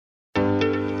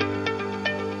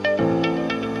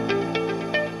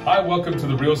Hi, welcome to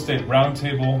the Real Estate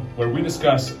Roundtable, where we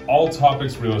discuss all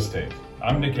topics real estate.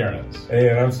 I'm Nick Ahrens. Hey,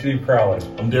 and I'm Steve Crowley.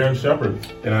 I'm Darren Shepard.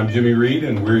 And I'm Jimmy Reed,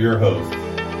 and we're your hosts.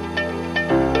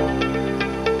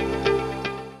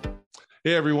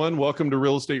 Hey, everyone. Welcome to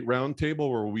Real Estate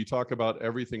Roundtable, where we talk about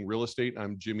everything real estate.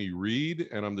 I'm Jimmy Reed,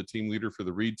 and I'm the team leader for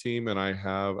the Reed team, and I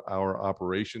have our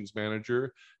operations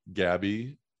manager,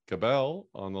 Gabby Cabell,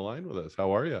 on the line with us.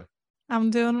 How are you? I'm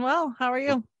doing well. How are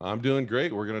you? I'm doing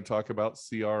great. We're going to talk about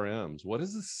CRMs. What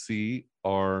is a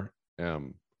CRM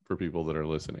for people that are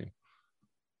listening?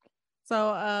 So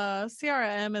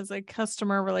CRM is a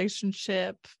customer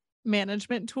relationship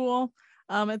management tool.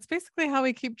 It's basically how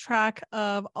we keep track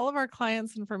of all of our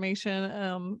clients'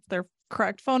 information, their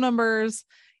correct phone numbers,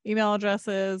 email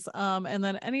addresses, and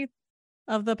then any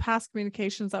of the past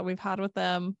communications that we've had with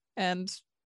them and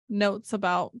notes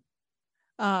about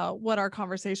what our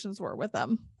conversations were with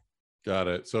them. Got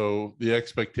it. So the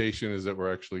expectation is that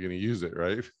we're actually going to use it,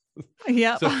 right?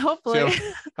 Yeah, so, hopefully.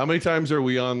 So how many times are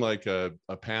we on like a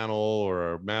panel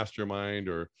or a mastermind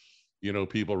or,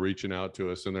 people reaching out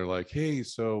to us and they're like, hey,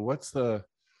 so what's the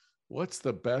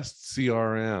best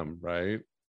CRM, right?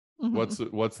 Mm-hmm.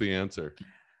 What's the answer?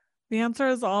 The answer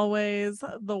is always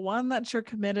the one that you're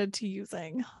committed to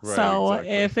using. Right, so exactly.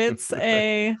 If it's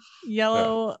a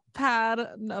yellow pad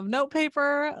of note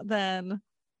paper, then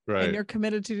and you're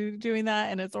committed to doing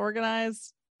that and it's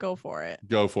organized, go for it.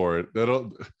 Go for it.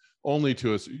 That'll only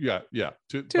to us. Yeah.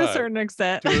 To a certain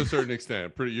extent. To a certain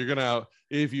extent.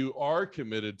 If you are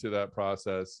committed to that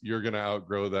process, you're going to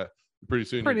outgrow that pretty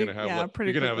soon. You're going to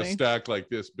have a stack like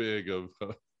this big of,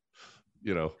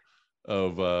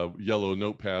 yellow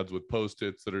notepads with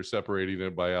Post-its that are separating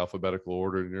it by alphabetical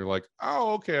order. And you're like,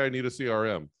 oh, okay, I need a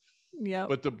CRM. Yeah.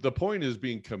 But the point is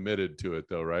being committed to it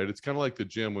though, right? It's kind of like the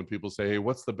gym when people say, hey,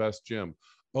 what's the best gym?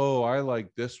 Oh, I like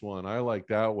this one. I like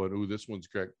that one. Ooh, this one's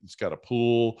great. It's got a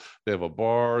pool. They have a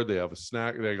bar. They have a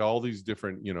snack. They have all these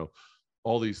different,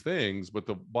 all these things. But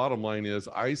the bottom line is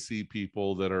I see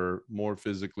people that are more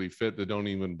physically fit that don't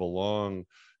even belong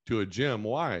to a gym.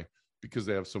 Why? Because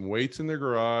they have some weights in their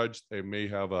garage. They may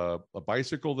have a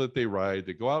bicycle that they ride.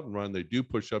 They go out and run. They do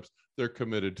push-ups. They're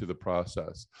committed to the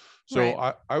process. So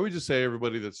right. I would just say,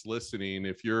 everybody that's listening,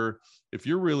 if you're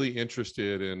really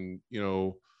interested in,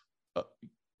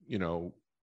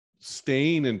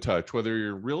 staying in touch, whether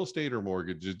you're real estate or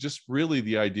mortgage, just really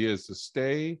the idea is to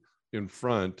stay in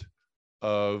front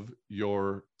of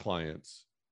your clients,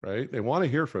 right? They want to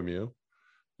hear from you.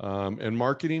 And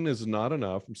marketing is not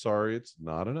enough. I'm sorry, it's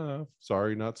not enough.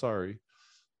 Sorry, not sorry.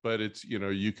 But it's,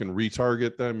 you can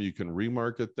retarget them, you can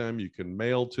remarket them, you can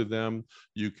mail to them,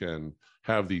 you can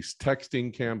have these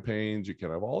texting campaigns, you can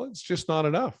have it's just not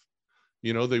enough.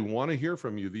 They want to hear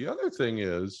from you. The other thing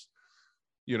is,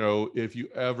 if you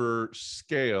ever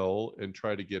scale and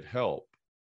try to get help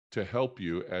to help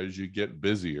you as you get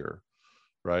busier,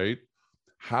 right?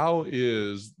 How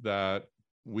is that?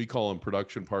 We call them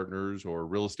production partners or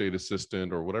real estate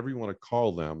assistant or whatever you want to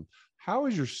call them. How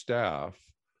is your staff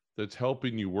that's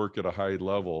helping you work at a high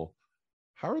level?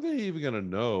 How are they even going to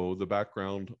know the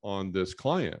background on this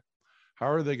client? How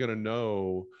are they going to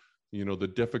know, the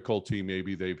difficulty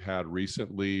maybe they've had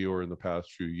recently or in the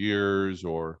past few years,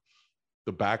 or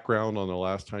the background on the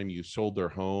last time you sold their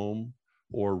home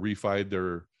or refied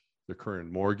their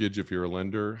current mortgage if you're a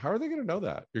lender? How are they going to know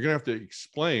that? You're going to have to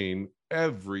explain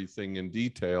everything in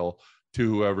detail to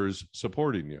whoever's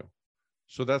supporting you.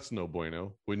 So that's no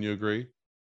bueno. Wouldn't you agree?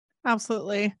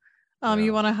 Absolutely.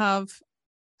 You want to have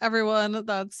everyone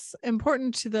that's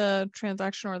important to the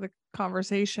transaction or the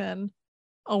conversation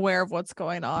aware of what's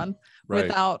going on, right,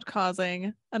 without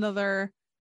causing another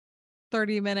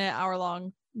 30-minute,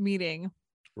 hour-long meeting.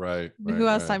 Right. Who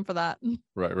has time for that?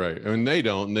 Right. And they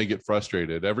don't, and they get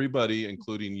frustrated. Everybody,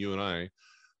 including you and I,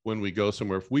 when we go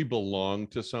somewhere, if we belong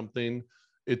to something,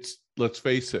 let's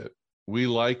face it, we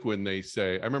like when they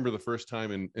say, I remember the first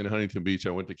time in Huntington Beach,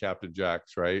 I went to Captain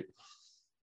Jack's, right?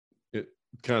 It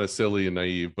kind of silly and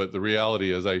naive, but the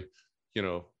reality is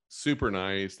super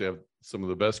nice. They have some of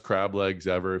the best crab legs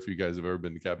ever. If you guys have ever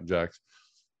been to Captain Jack's,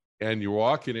 and you're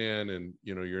walking in and,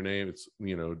 your name, it's,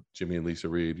 Jimmy and Lisa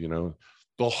Reed,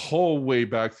 the whole way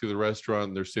back through the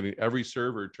restaurant, they're sitting, every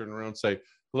server turn around and say,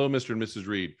 hello, Mr. and Mrs.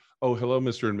 Reed. Oh, hello,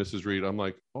 Mr. and Mrs. Reed. I'm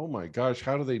like, oh my gosh,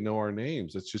 how do they know our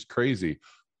names? It's just crazy.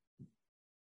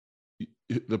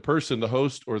 The person, the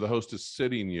host or the hostess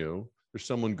sitting there's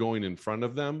someone going in front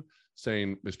of them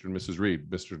saying, Mr. and Mrs. Reed,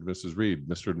 Mr. and Mrs. Reed,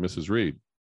 Mr. and Mrs. Reed.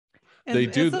 And they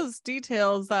do those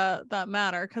details that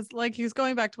matter, because like he's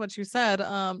going back to what you said,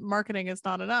 marketing is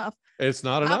not enough. It's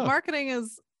not enough. Marketing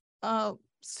is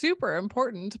super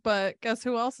important, but guess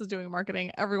who else is doing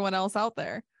marketing? Everyone else out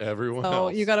there. Everyone So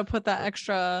else. you got to put that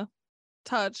extra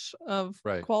touch of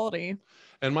quality.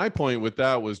 And my point with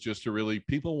that was just to really,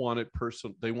 people want it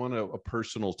personal. They want a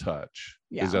personal touch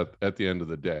is at the end of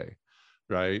the day,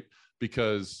 right?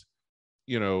 Because,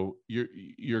 you know,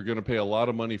 you're going to pay a lot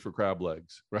of money for crab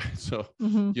legs, right? So,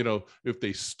 you know, if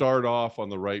they start off on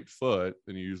the right foot,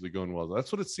 then you're usually going well.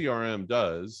 That's what a CRM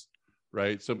does,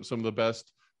 right? Some of the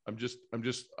best.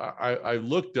 I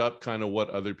looked up kind of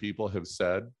what other people have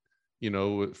said, you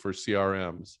know, for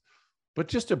CRMs. But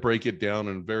just to break it down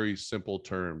in very simple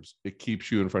terms, it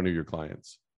keeps you in front of your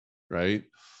clients, right?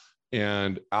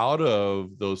 And out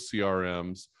of those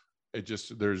CRMs,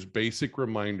 there's basic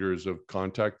reminders of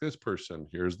contact this person.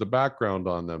 Here's the background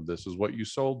on them. This is what you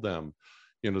sold them.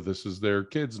 You know, this is their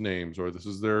kids' names, or this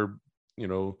is their, you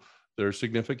know, their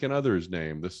significant other's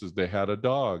name. This is, they had a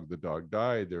dog, the dog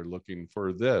died, they're looking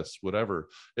for this, whatever.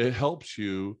 It helps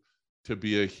you to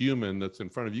be a human that's in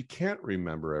front of you. Can't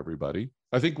remember everybody.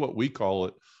 I think what we call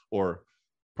it, or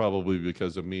probably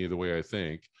because of me, the way I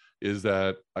think, is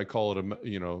that I call it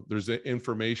you know, there's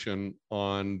information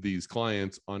on these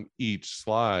clients on each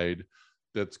slide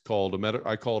that's called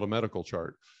I call it a medical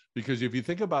chart. Because if you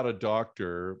think about a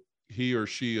doctor, he or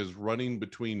she is running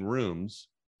between rooms,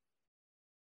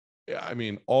 I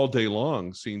mean, all day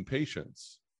long seeing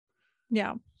patients.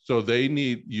 Yeah. So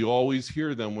you always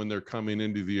hear them when they're coming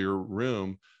into your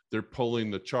room, they're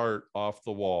pulling the chart off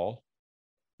the wall.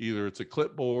 Either it's a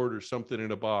clipboard or something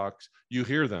in a box. You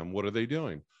hear them. What are they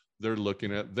doing? They're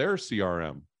looking at their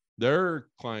CRM, their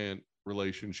client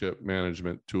relationship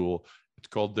management tool. It's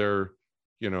called their,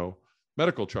 you know,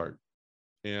 medical chart.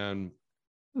 And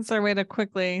it's their way to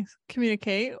quickly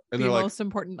communicate the most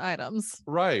important items.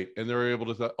 Right. And they're able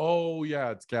to say, oh yeah,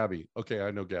 it's Gabby. Okay,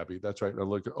 I know Gabby. That's right. And I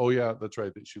look at, oh yeah, that's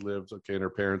right, that she lives. Okay. And her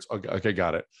parents. Okay,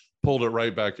 got it. Pulled it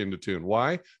right back into tune.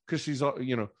 Why? Because she's,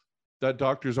 you know, that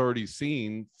doctor's already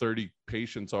seen 30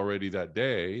 patients already that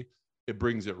day. It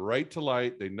brings it right to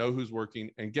light. They know who's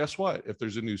working. And guess what? If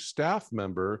there's a new staff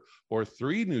member or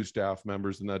 3 new staff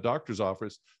members in that doctor's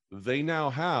office, they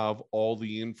now have all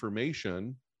the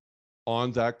information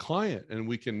on that client, and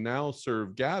we can now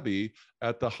serve Gabby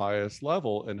at the highest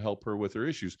level and help her with her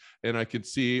issues. And I could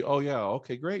see, oh yeah,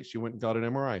 okay, great, she went and got an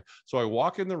MRI. So I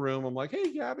walk in the room, I'm like,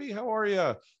 hey Gabby, how are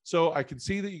you? So I can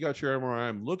see that you got your MRI.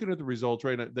 I'm looking at the results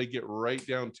right now. They get right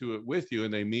down to it with you,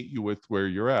 and they meet you with where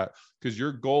you're at, because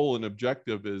your goal and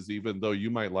objective is, even though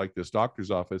you might like this doctor's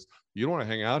office, you don't want to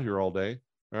hang out here all day.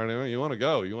 All right, you want to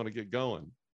go, you want to get going,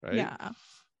 right? Yeah.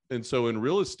 And so in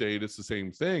real estate, it's the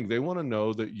same thing. They want to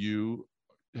know that you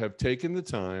have taken the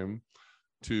time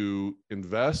to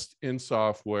invest in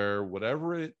software,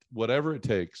 whatever it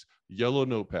takes, yellow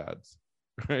notepads,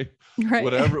 right?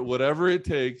 Whatever it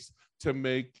takes to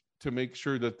make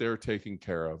sure that they're taken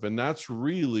care of. And that's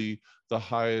really the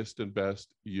highest and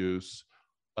best use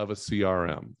of a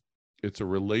CRM. It's a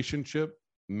relationship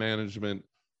management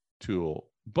tool.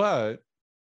 But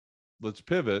let's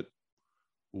pivot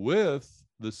with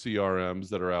the CRMs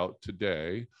that are out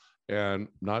today, and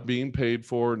not being paid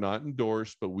for, not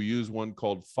endorsed, but we use one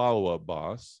called Follow Up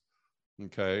Boss.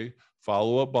 Okay.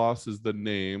 Follow Up Boss is the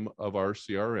name of our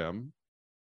CRM.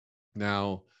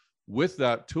 Now, with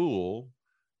that tool,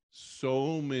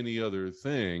 so many other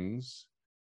things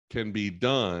can be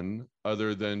done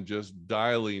other than just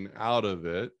dialing out of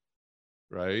it,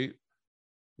 right?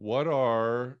 What's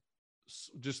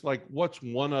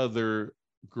one other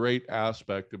great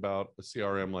aspect about a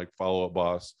CRM like Follow Up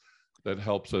Boss that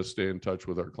helps us stay in touch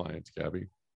with our clients, Gabby?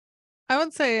 I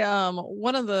would say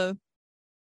one of the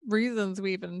reasons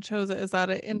we even chose it is that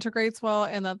it integrates well,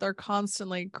 and that they're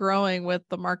constantly growing with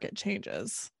the market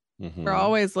changes. They're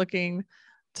always looking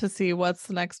to see what's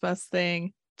the next best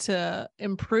thing to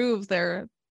improve the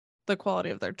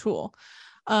quality of their tool.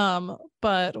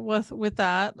 But with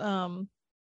that,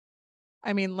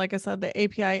 I mean, like I said, the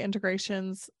API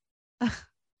integrations.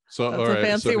 So that's a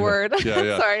fancy word.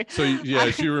 Yeah. Sorry. So yeah,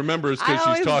 she remembers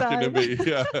because she's talking to me.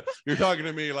 Yeah, you're talking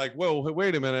to me like, whoa,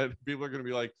 wait a minute. People are going to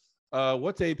be like,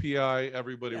 what's API?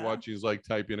 Everybody watching is like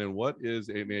typing in, what is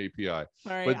an API?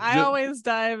 Sorry, but I always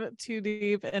dive too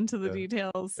deep into the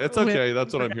details. It's okay.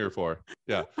 That's what I'm here for.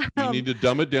 Yeah, you need to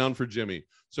dumb it down for Jimmy.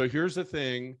 So here's the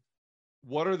thing.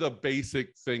 What are the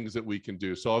basic things that we can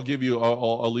do? So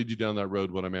I'll lead you down that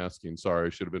road when I'm asking. Sorry, I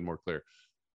should have been more clear.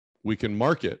 We can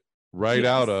market right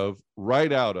out of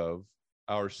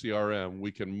our CRM. We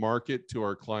can market to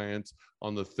our clients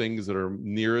on the things that are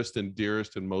nearest and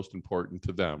dearest and most important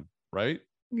to them, right?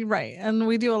 Right. And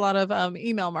we do a lot of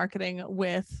email marketing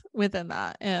within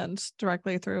that, and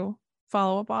directly through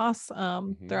Follow Up Boss.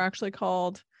 Mm-hmm. They're actually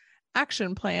called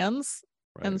action plans.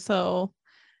 Right. And so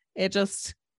it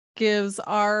just gives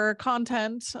our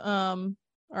content, our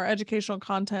educational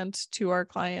content to our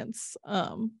clients,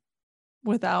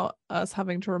 without us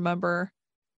having to remember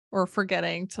or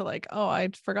forgetting to like, oh, I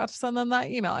forgot to send them that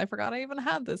email. I forgot I even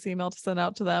had this email to send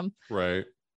out to them. Right.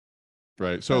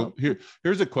 Right. So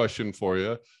here's a question for you.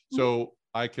 Mm-hmm. So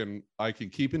I can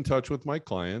keep in touch with my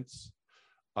clients.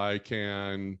 I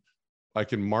can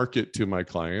market to my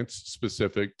clients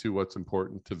specific to what's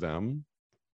important to them.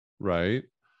 Right.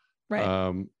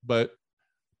 Right. But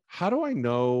how do I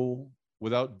know,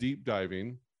 without deep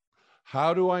diving,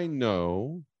 how do I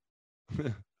know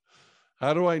who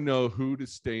to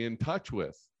stay in touch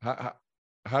with?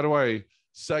 How do I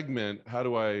segment? How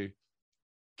do I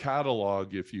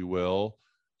catalog, if you will?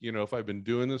 If I've been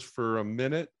doing this for a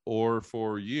minute or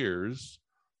for years,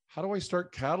 how do I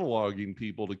start cataloging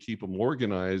people to keep them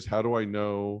organized? How do I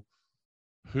know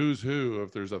who's who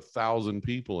if there's 1,000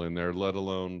 people in there, let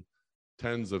alone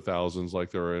tens of thousands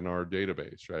like there are in our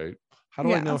database, right? How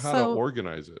do I know how to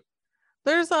organize it?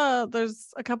 There's a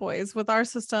couple ways. With our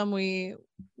system, we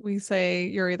say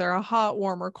you're either a hot,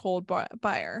 warm, or cold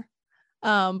buyer.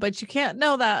 But you can't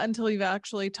know that until you've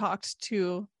actually talked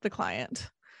to the client.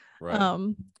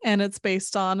 Right. And it's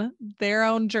based on their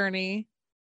own journey,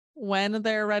 when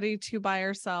they're ready to buy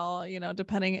or sell,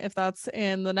 depending if that's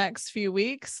in the next few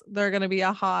weeks, they're going to be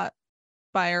a hot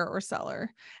buyer or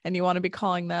seller, and you want to be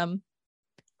calling them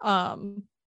on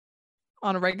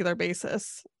a regular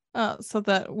basis. So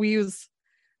that we use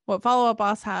what Follow Up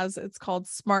Boss has. It's called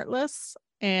Smart Lists,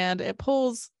 and it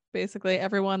pulls basically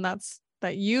everyone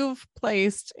that you've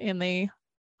placed in the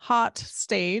hot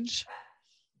stage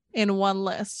in one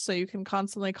list, so you can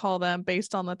constantly call them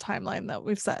based on the timeline that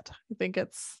we've set. I think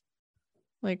it's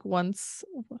like once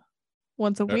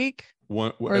a week.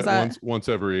 Once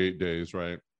every 8 days,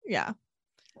 right? Yeah.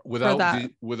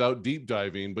 Without deep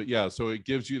diving, but yeah, so it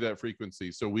gives you that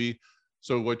frequency. So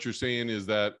what you're saying is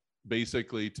that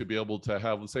basically, to be able to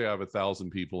have, let's say I have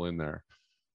 1,000 people in there.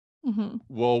 Mm-hmm.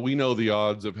 Well, we know the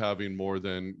odds of having more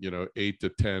than 8 to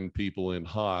 10 people in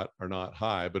hot are not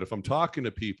high. But if I'm talking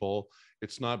to people,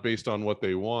 it's not based on what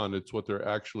they want, it's what they're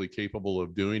actually capable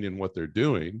of doing and what they're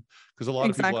doing. Because a lot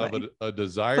of people have a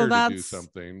desire to do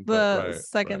something. The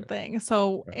second thing.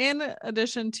 So in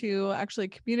addition to actually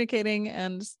communicating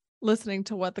and listening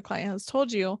to what the client has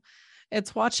told you,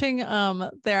 it's watching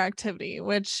their activity,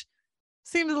 which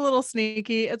seems a little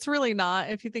sneaky. It's really not.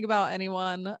 If you think about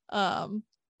anyone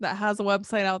that has a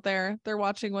website out there, they're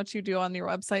watching what you do on your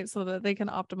website so that they can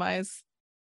optimize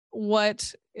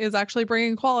what is actually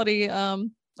bringing quality.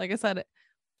 Like I said,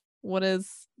 what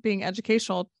is being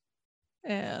educational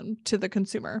and to the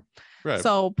consumer. Right.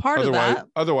 So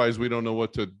otherwise we don't know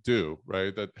what to do,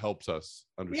 right? That helps us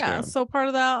understand. Yeah. So part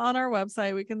of that on our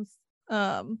website, we can,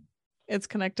 it's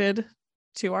connected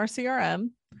to our CRM,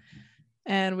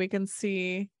 and we can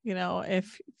see,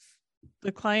 if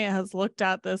the client has looked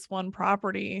at this one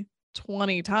property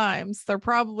 20 times, they're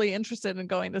probably interested in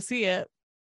going to see it.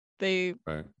 They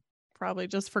probably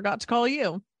just forgot to call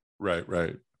you.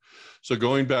 Right. So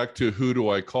going back to who do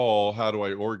I call, how do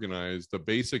I organize, the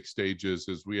basic stages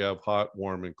is we have hot,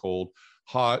 warm, and cold.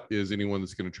 Hot is anyone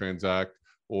that's going to transact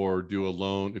or do a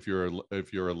loan. If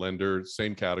you're a lender,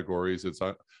 same categories. It's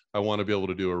I want to be able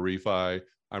to do a refi.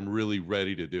 I'm really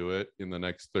ready to do it in the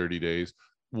next 30 days.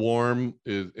 Warm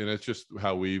is, and it's just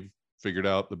how we've figured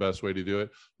out the best way to do it.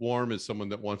 Warm is someone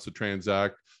that wants to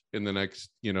transact in the next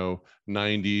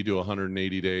 90 to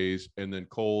 180 days, and then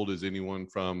cold is anyone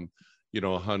from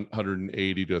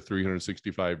 180 to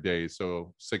 365 days,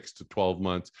 so 6 to 12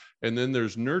 months. And then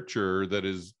there's nurture that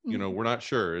is, we're not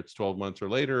sure, it's 12 months or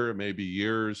later, it may be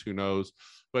years, who knows.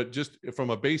 But just from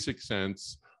a basic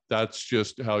sense, that's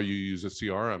just how you use a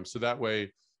CRM. So that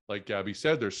way, like Gabby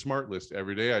said, there's smart list.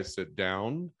 Every day I sit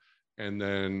down and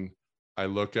then I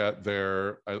look at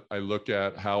I look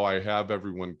at how I have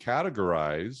everyone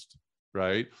categorized,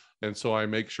 right? And so I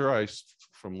make sure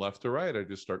from left to right, I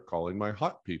just start calling my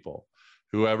hot people.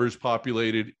 Whoever's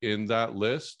populated in that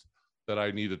list that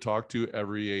I need to talk to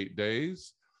every 8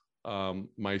 days,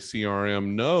 my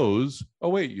CRM knows, oh,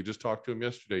 wait, you just talked to them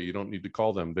yesterday. You don't need to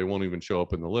call them. They won't even show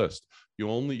up in the list. You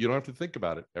don't have to think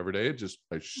about it every day.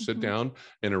 I sit down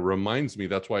and it reminds me.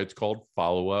 That's why it's called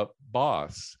Follow Up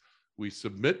Boss. We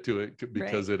submit to it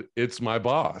because it's my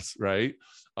boss, right?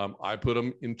 I put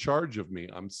them in charge of me.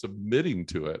 I'm submitting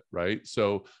to it, right?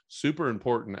 So super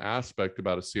important aspect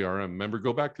about a CRM. Remember,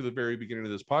 go back to the very beginning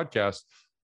of this podcast.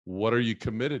 What are you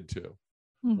committed to?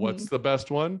 Mm-hmm. What's the best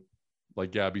one?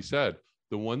 Like Gabby said,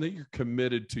 the one that you're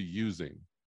committed to using,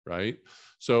 right?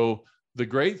 So the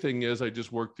great thing is I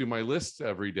just work through my lists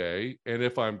every day. And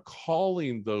if I'm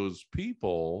calling those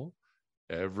people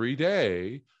every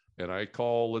day, and I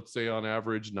call, let's say on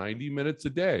average 90 minutes a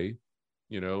day,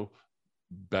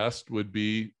 best would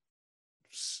be,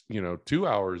 2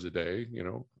 hours a day,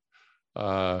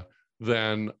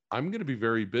 then I'm going to be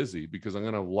very busy because I'm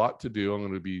going to have a lot to do. I'm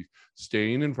going to be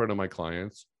staying in front of my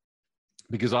clients,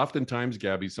 because oftentimes,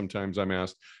 Gabby, sometimes I'm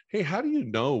asked, hey, how do you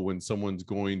know when someone's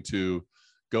going to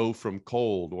go from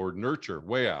cold or nurture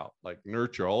way out? Like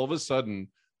nurture, all of a sudden,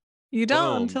 you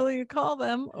don't boom, until you call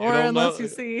them, or unless you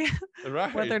see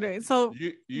right, what they're doing. So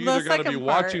you the either got to be second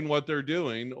watching part, what they're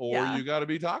doing, or yeah. you got to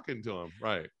be talking to them.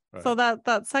 Right. So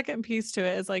that second piece to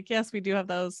it is like, yes, we do have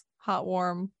those hot,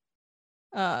 warm,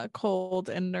 cold,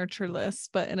 and nurture lists.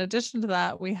 But in addition to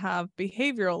that, we have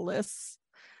behavioral lists.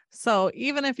 So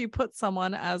even if you put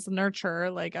someone as nurture,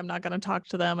 like I'm not going to talk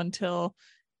to them until,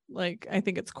 like, I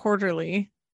think it's quarterly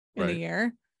in a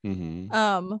year.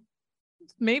 Mm-hmm.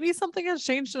 Maybe something has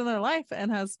changed in their life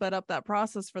and has sped up that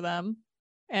process for them.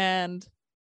 And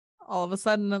all of a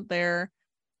sudden they're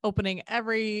opening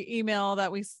every email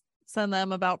that we send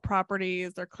them about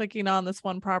properties. They're clicking on this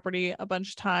one property a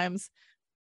bunch of times.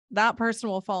 That person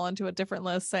will fall into a different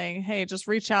list saying, hey, just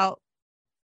reach out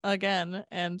again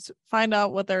and find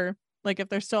out what they're like, if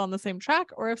they're still on the same track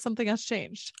or if something has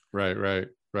changed. Right.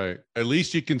 At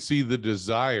least you can see the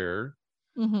desire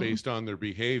Mm-hmm. based on their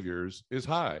behaviors is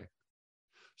high.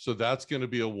 So that's going to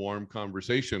be a warm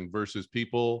conversation versus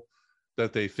people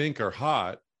that they think are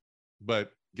hot,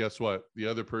 but guess what? The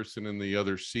other person in the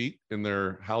other seat in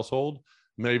their household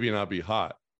maybe not be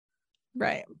hot.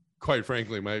 Right. Quite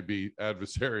frankly, might be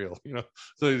adversarial,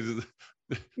 So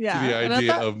yeah, the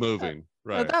idea of moving.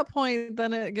 Right. At that point,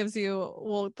 then it gives you,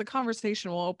 well, the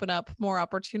conversation will open up more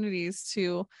opportunities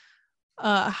to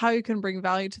how you can bring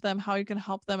value to them, how you can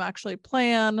help them actually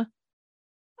plan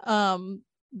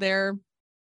their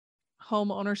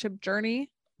home ownership journey.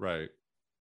 Right.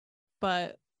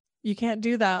 But you can't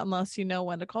do that unless you know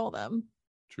when to call them.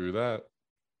 True that.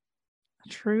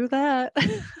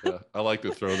 Yeah, I like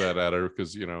to throw that at her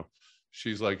because,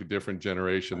 she's like a different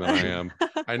generation than I am.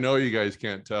 I know you guys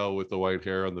can't tell with the white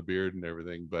hair on the beard and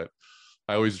everything, but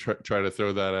I always try to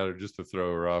throw that at her just to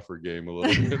throw her off her game a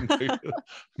little bit and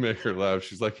make her laugh.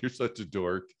 She's like, you're such a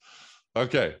dork.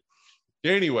 Okay.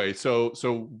 Anyway,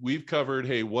 so we've covered,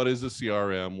 hey, what is a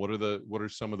CRM? What are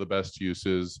some of the best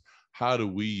uses? How do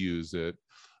we use it?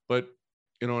 But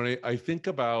I think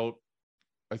about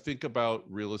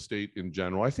real estate in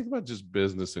general. I think about just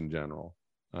business in general.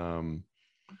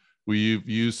 We've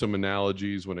used some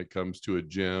analogies when it comes to a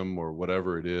gym or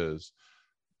whatever it is.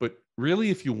 But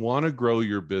really, if you want to grow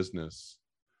your business,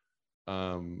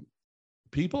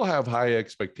 people have high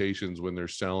expectations when they're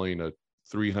selling a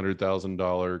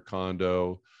 $300,000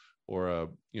 condo or a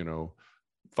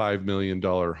 $5 million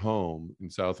home in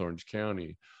South Orange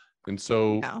County. And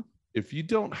so if you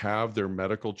don't have their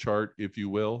medical chart, if you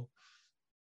will,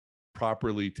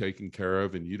 properly taken care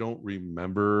of, and you don't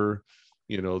remember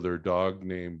their dog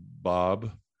named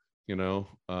Bob,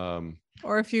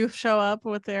 or if you show up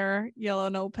with their yellow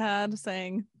notepad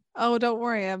saying, oh, don't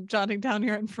worry, I'm jotting down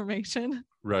your information.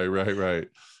 Right.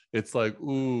 It's like,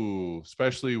 ooh,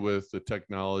 especially with the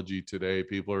technology today,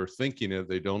 people are thinking it,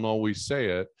 they don't always say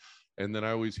it. And then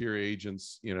I always hear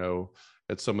agents,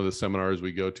 at some of the seminars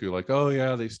we go to, like, oh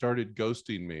yeah, they started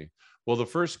ghosting me. Well, the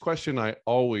first question I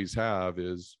always have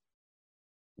is,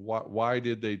 why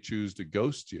did they choose to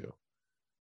ghost you?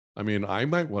 I mean, I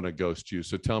might want to ghost you.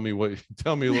 So tell me a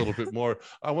little bit more.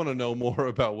 I want to know more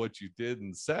about what you did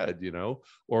and said,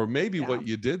 or maybe what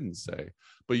you didn't say.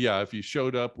 But yeah, if you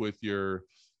showed up with your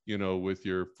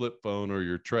flip phone or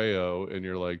your Trello and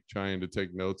you're like trying to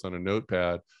take notes on a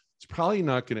notepad, it's probably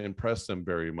not going to impress them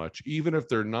very much, even if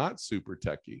they're not super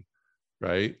techie,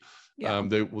 right? Yeah.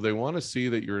 They want to see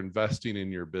that you're investing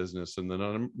in your business. And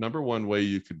the number one way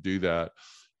you could do that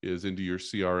is into your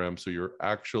CRM. So you're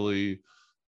actually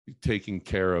taking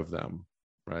care of them,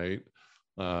 right?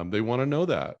 They want to know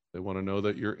that. They want to know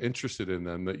that you're interested in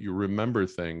them, that you remember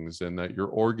things, and that you're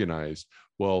organized.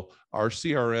 Well, our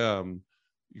CRM,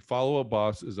 Follow Up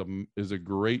Boss, is a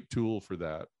great tool for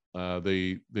that. I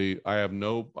have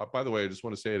no, by the way, I just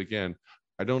want to say it again.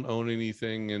 I don't own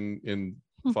anything in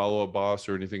Follow Up Boss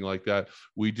or anything like that.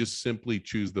 We just simply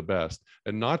choose the best,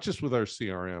 and not just with our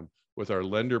CRM, with our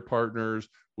lender partners,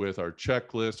 with our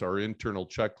checklist, our internal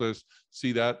checklist.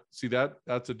 See that's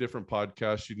a different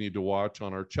podcast you need to watch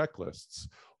on our checklists.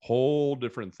 Whole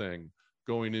different thing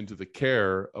going into the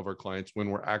care of our clients when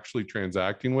we're actually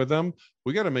transacting with them.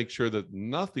 We got to make sure that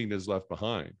nothing is left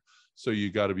behind. So you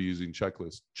got to be using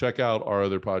checklists. Check out our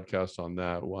other podcasts on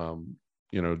that.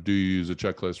 do you use a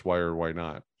checklist? Why or why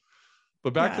not?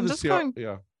 But back to the CRM.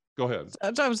 Yeah, go ahead.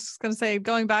 I was just going to say,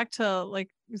 going back to, like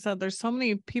you said, there's so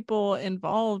many people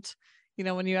involved,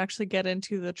 when you actually get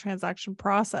into the transaction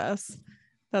process,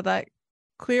 that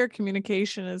clear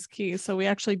communication is key. So we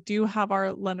actually do have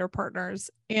our lender partners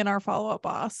in our follow-up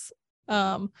boss.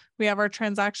 We have our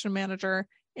transaction manager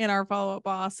in our follow-up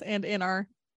boss and in our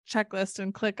checklist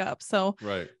and ClickUp, so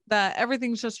that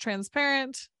everything's just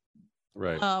transparent,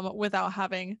 without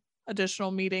having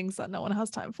additional meetings that no one has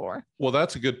time for. Well,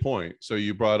 that's a good point. So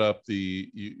you brought up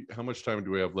how much time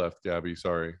do we have left, Gabby?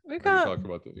 Sorry, we've got talk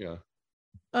about that.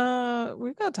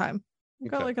 We've got time. We've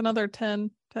got like another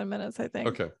 10 minutes, I think.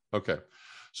 Okay.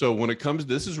 So when it comes,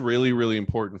 this is really, really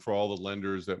important for all the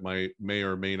lenders that may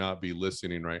or may not be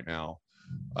listening right now.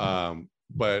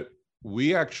 But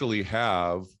we actually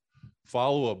have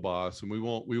follow-up boss, and we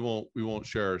won't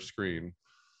share our screen.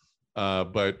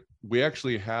 But we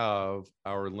actually have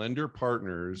our lender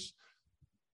partners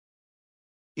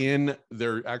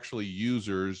they're actually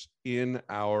users in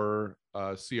our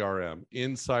CRM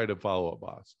inside of follow-up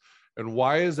boss. And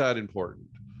why is that important?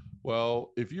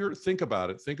 Well, if think about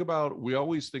it,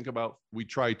 we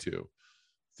try to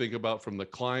think about from the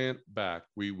client back.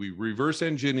 We reverse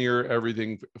engineer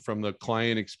everything from the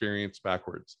client experience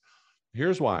backwards.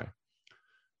 Here's why.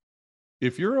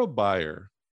 If you're a buyer,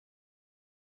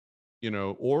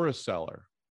 or a seller,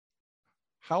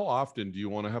 how often do you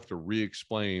want to have to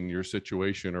re-explain your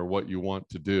situation or what you want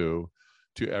to do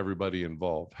to everybody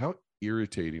involved? How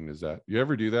irritating is that? You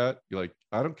ever do that? You're like,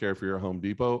 I don't care if you're at Home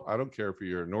Depot. I don't care if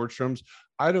you're at Nordstrom's.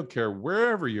 I don't care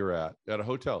wherever you're at a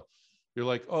hotel. You're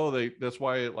like, oh, that's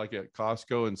why like at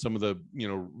Costco and some of the,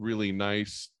 really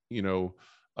nice,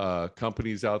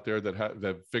 companies out there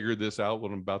that figured this out,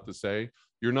 what I'm about to say,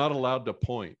 you're not allowed to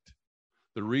point.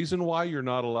 The reason why you're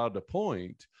not allowed to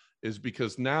point is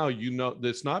because now,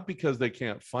 it's not because they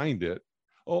can't find it.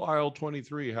 Oh, aisle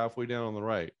 23, halfway down on the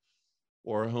right.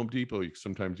 Or Home Depot,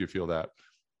 sometimes you feel that.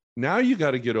 Now you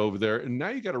got to get over there, and now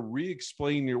you got to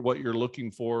re-explain what you're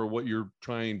looking for, what you're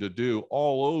trying to do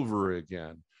all over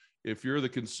again. If you're the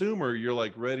consumer, you're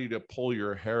like ready to pull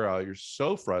your hair out. You're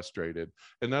so frustrated.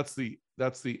 And that's the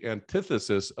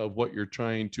antithesis of what you're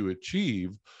trying to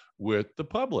achieve with the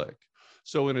public.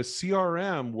 So in a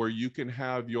CRM where you can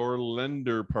have your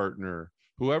lender partner,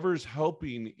 whoever's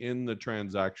helping in the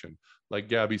transaction, like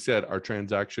Gabby said, our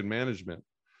transaction management,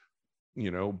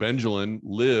 Benjamin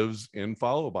lives in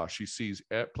follow boss. She sees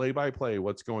at play by play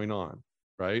what's going on,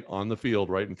 right? On the field,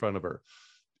 right in front of her.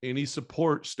 Any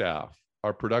support staff,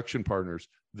 our production partners,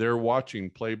 they're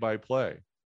watching play by play.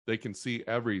 They can see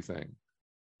everything,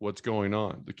 what's going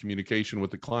on, the communication with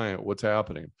the client, what's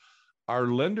happening. Our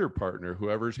lender partner,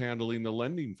 whoever's handling the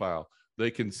lending file,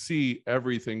 they can see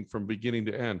everything from beginning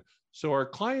to end. So our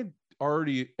client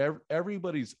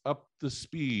everybody's up to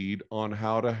speed on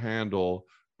how to handle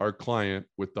our client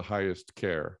with the highest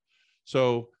care.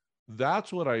 So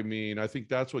that's what I mean. I think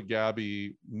that's what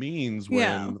Gabby means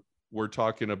when we're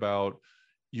talking about,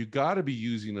 you got to be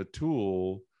using a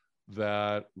tool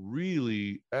that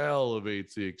really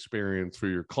elevates the experience for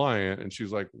your client. And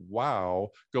she's like,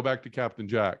 wow, go back to Captain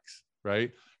Jack's,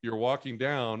 right? You're walking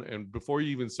down, and before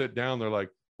you even sit down, they're like,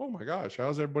 oh my gosh,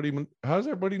 how's everybody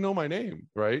know my name,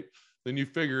 right? Then you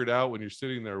figure it out when you're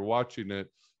sitting there watching it.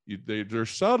 They're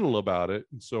subtle about it,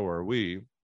 and so are we.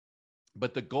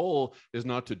 But the goal is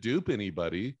not to dupe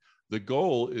anybody. The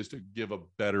goal is to give a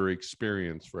better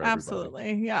experience for everybody.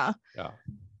 Absolutely, yeah.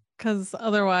 Because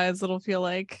otherwise, it'll feel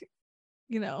like,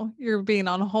 you're being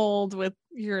on hold with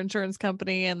your insurance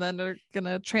company, and then they're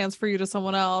gonna transfer you to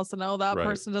someone else, and that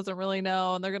person doesn't really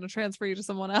know, and they're gonna transfer you to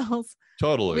someone else.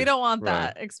 Totally, we don't want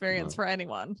that experience for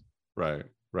anyone. Right.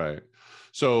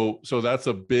 So that's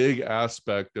a big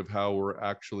aspect of how we're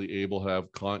actually able to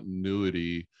have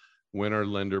continuity when our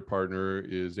lender partner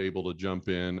is able to jump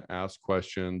in, ask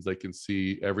questions. They can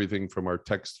see everything from our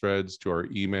text threads to our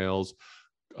emails,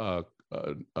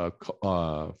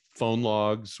 phone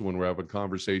logs. When we're having a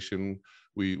conversation,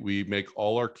 we make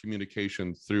all our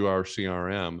communication through our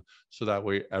CRM, so that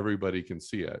way everybody can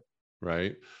see it,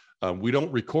 right? We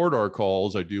don't record our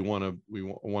calls. We want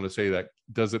to say that.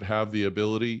 Does it have the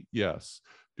ability? Yes.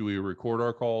 Do we record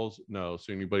our calls? No.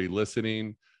 So anybody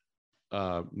listening?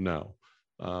 No.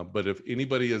 But if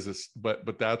anybody is,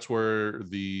 but that's where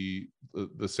the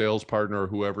sales partner or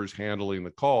whoever's handling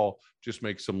the call just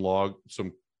makes some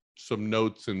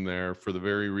notes in there for the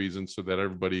very reason so that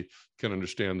everybody can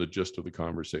understand the gist of the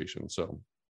conversation. So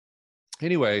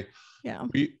anyway,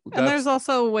 and there's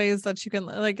also ways that you can,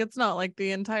 like, it's not like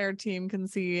the entire team can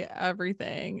see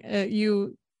everything.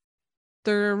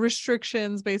 there are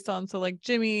restrictions based on, so like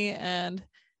Jimmy and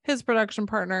his production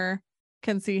partner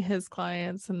can see his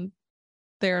clients and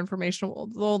their information,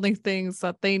 the only things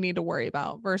that they need to worry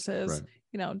about versus,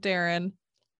 Right. Darren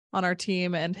on our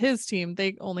team and his team,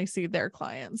 they only see their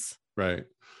clients. Right.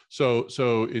 So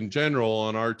in general,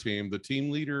 on our team, the team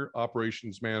leader,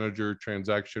 operations manager,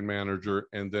 transaction manager,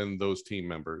 and then those team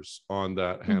members on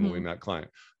that handling that client,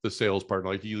 the sales partner,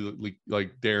 like you,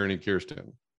 like Darren and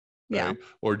Kirsten, right?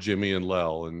 Or Jimmy and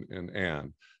Lel and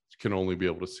Ann can only be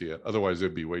able to see it. Otherwise,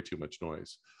 it'd be way too much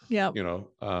noise. Yeah.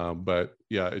 But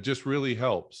yeah, it just really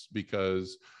helps,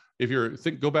 because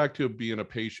if go back to being a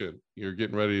patient, you're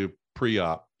getting ready to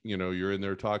pre-op, you're in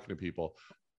there talking to people.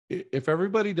 If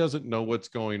everybody doesn't know what's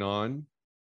going on,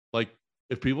 like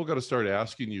if people got to start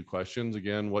asking you questions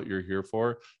again, what you're here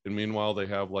for, and meanwhile they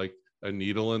have like a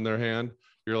needle in their hand,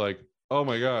 you're like, oh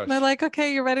my gosh. They're like,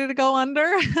 okay, you're ready to go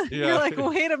under. Yeah. You're like,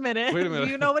 wait a minute.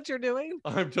 You know what you're doing?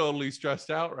 I'm totally stressed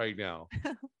out right now.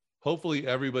 Hopefully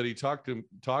everybody talking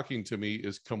to me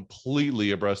is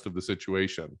completely abreast of the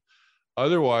situation.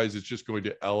 Otherwise, it's just going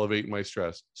to elevate my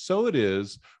stress. So it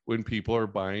is when people are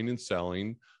buying and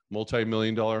selling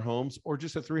multi-million-dollar homes or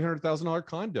just a $300,000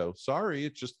 condo. Sorry,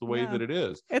 it's just the way that it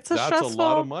is. That's a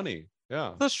lot of money.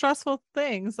 Yeah. It's a stressful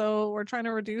thing. So we're trying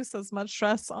to reduce as much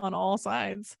stress on all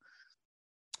sides.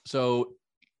 So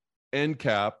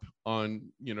NCAP on,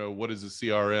 what is a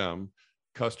CRM?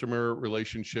 Customer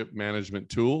relationship management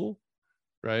tool,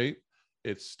 right?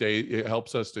 It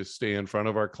helps us to stay in front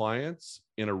of our clients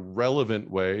in a relevant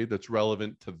way that's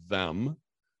relevant to them,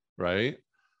 right?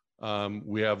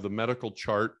 We have the medical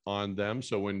chart on them.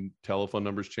 So when telephone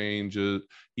numbers change,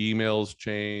 emails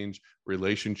change,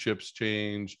 relationships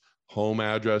change, home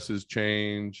addresses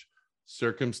change,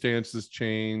 circumstances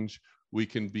change, we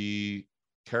can be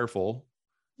careful,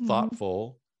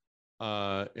 thoughtful,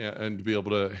 and be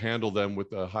able to handle them with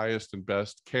the highest and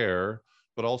best care,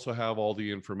 but also have all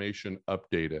the information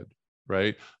updated,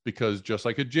 right? Because just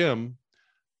like a gym,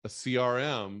 a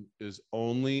CRM is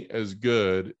only as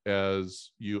good as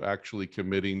you actually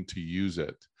committing to use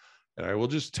it. And I will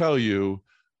just tell you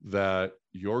that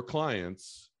your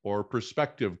clients or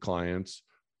prospective clients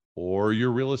or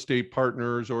your real estate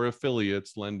partners or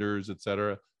affiliates, lenders, et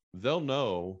cetera, they'll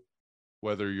know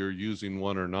whether you're using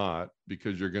one or not,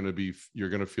 because you're going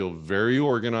to feel very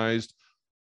organized,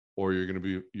 or you're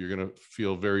going to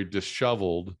feel very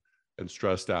disheveled and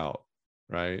stressed out,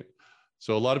 right?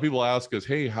 So a lot of people ask us,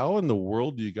 hey, how in the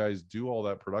world do you guys do all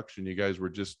that production? You guys were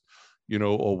just,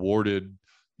 awarded,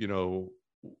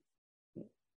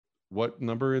 what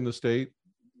number in the state?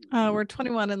 We're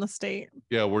 21 in the state.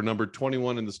 Yeah, we're number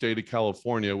 21 in the state of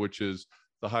California, which is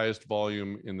the highest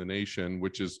volume in the nation,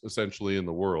 which is essentially in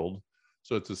the world.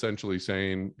 So it's essentially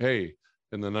saying, hey,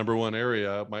 in the number one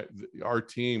area, our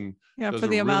team. Yeah, for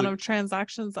the amount of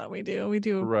transactions that we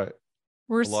do. Right.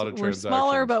 We're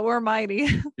smaller, but we're mighty.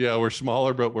 Yeah, we're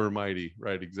smaller, but we're mighty.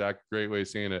 Right. Great way of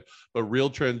saying it. But Real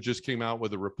Trends just came out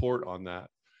with a report on that,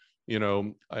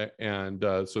 so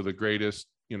the greatest,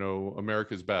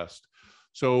 America's best.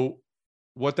 So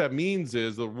what that means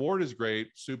is the award is great,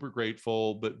 super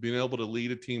grateful, but being able to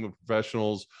lead a team of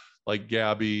professionals like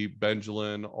Gabby,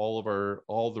 Benjamin, all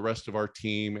the rest of our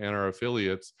team and our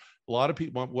affiliates. A lot of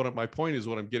people, my point is,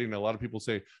 what I'm getting, a lot of people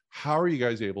say, how are you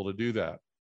guys able to do that?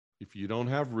 If you don't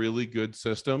have really good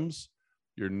systems,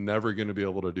 you're never going to be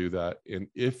able to do that. And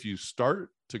if you start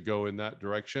to go in that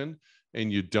direction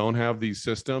and you don't have these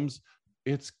systems,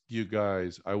 you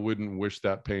guys, I wouldn't wish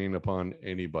that pain upon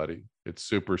anybody. It's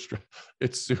super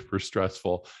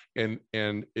stressful. And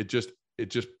it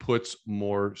just puts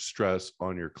more stress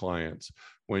on your clients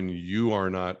when you are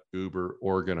not uber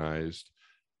organized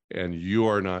and you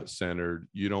are not centered.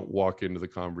 You don't walk into the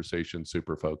conversation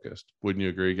super focused. Wouldn't you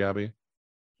agree, Gabby?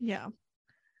 Yeah.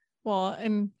 Well,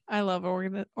 and I love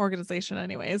organization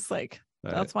anyways. Like,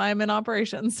 that's why I'm in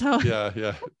operations. So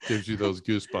yeah. Gives you those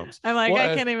goosebumps. I'm like,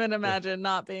 I can't even imagine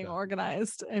not being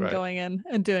organized and going in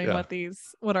and doing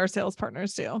what our sales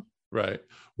partners do. Right.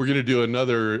 We're going to do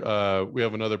we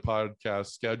have another podcast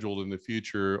scheduled in the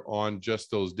future on just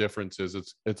those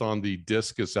differences. It's on the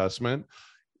DISC assessment,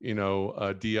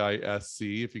 DISC.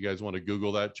 If you guys want to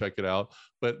Google that, check it out.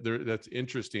 But that's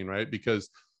interesting, right? Because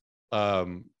I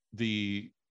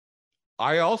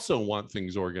also want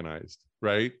things organized,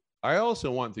 right? I also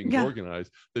want things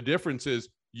organized. The difference is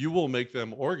you will make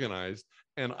them organized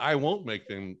and I won't make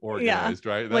them organized,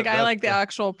 right? Like I like the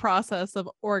actual process of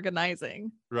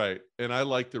organizing. Right. And I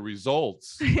like the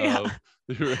results Yeah. of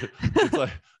it's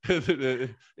like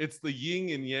it's the yin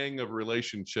and yang of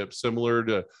relationships, similar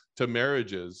to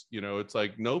marriages. You know, it's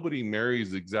like nobody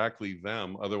marries exactly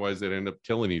them, otherwise they'd end up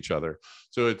killing each other.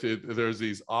 So there's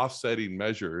these offsetting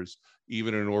measures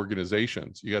even in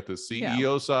organizations. You got the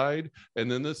CEO side and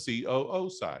then the COO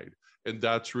side. And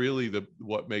that's really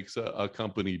what makes a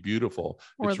company beautiful.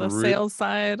 Or the sales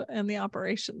side and the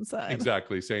operations side.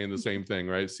 Exactly, saying the same thing,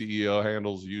 right? CEO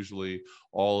handles usually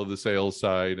all of the sales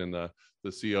side, and the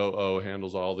COO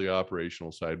handles all the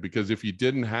operational side. Because if you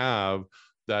didn't have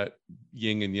that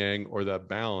yin and yang or that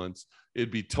balance,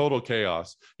 it'd be total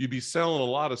chaos. You'd be selling a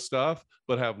lot of stuff,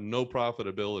 but have no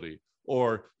profitability.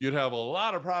 Or you'd have a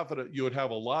lot of profit, you would have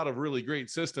a lot of really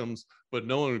great systems, but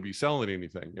no one would be selling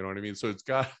anything. You know what I mean? So it's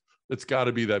got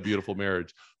to be that beautiful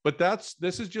marriage. But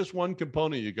this is just one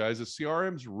component, you guys. The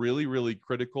CRM is really, really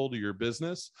critical to your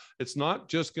business. It's not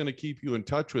just going to keep you in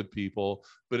touch with people,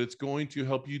 but it's going to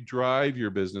help you drive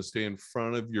your business, stay in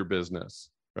front of your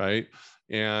business, right?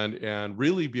 And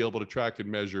really be able to track and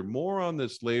measure. More on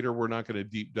this later. We're not going to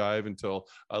deep dive until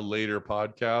a later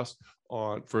podcast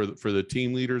for the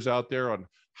team leaders out there on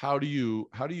how do you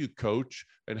coach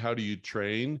and how do you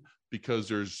train, because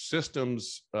there's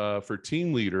systems for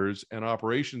team leaders and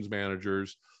operations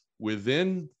managers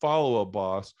within Follow Up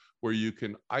Boss where you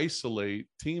can isolate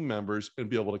team members and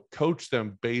be able to coach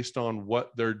them based on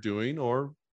what they're doing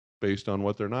or based on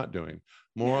what they're not doing.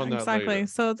 More on that exactly later.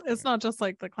 So it's not just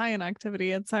like the client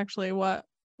activity, it's actually what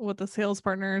the sales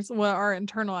partners, what our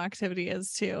internal activity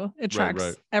is too. It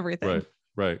tracks everything.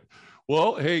 Right.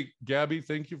 Well, hey, Gabby,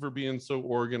 thank you for being so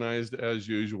organized as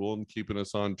usual and keeping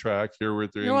us on track here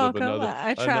with the You're welcome.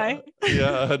 I try.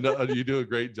 You do a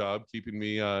great job keeping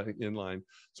me in line.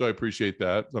 So I appreciate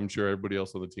that. I'm sure everybody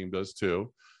else on the team does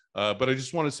too. But I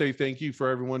just want to say thank you for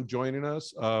everyone joining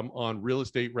us on Real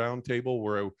Estate Roundtable,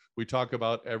 where we talk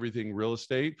about everything real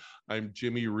estate. I'm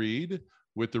Jimmy Reed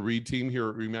with the Reed team here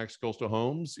at RE/MAX Coastal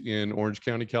Homes in Orange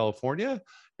County, California.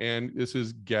 And this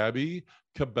is Gabby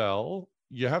Cabell.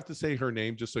 You have to say her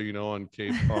name just so you know on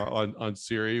on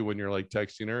Siri when you're like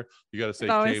texting her. You got to say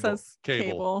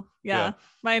Cable. Yeah,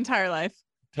 my entire life.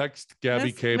 Text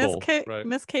Gabby Cable. Right.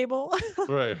 Miss Cable.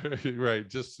 right.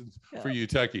 Just for you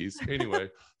techies. Anyway,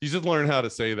 you just learn how to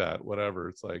say that. Whatever.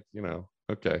 It's like,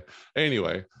 okay.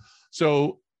 Anyway,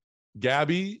 so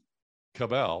Gabby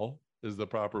Cabell is the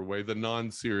proper way, the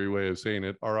non-Siri way of saying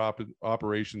it, our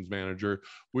operations manager.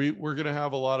 We're going to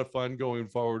have a lot of fun going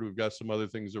forward. We've got some other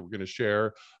things that we're going to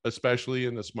share, especially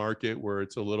in this market where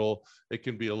it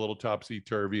can be a little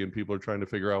topsy-turvy and people are trying to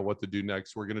figure out what to do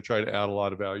next. We're going to try to add a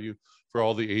lot of value for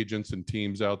all the agents and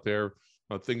teams out there,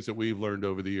 things that we've learned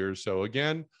over the years. So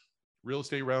again, Real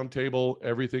Estate Roundtable,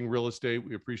 everything real estate.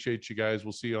 We appreciate you guys.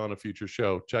 We'll see you on a future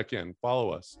show. Check in,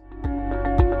 follow us.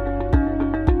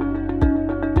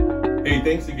 Hey,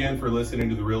 thanks again for listening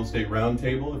to the Real Estate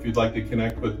Roundtable. If you'd like to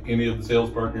connect with any of the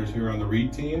sales partners here on the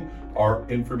Reed team, our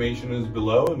information is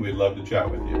below and we'd love to chat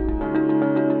with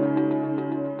you.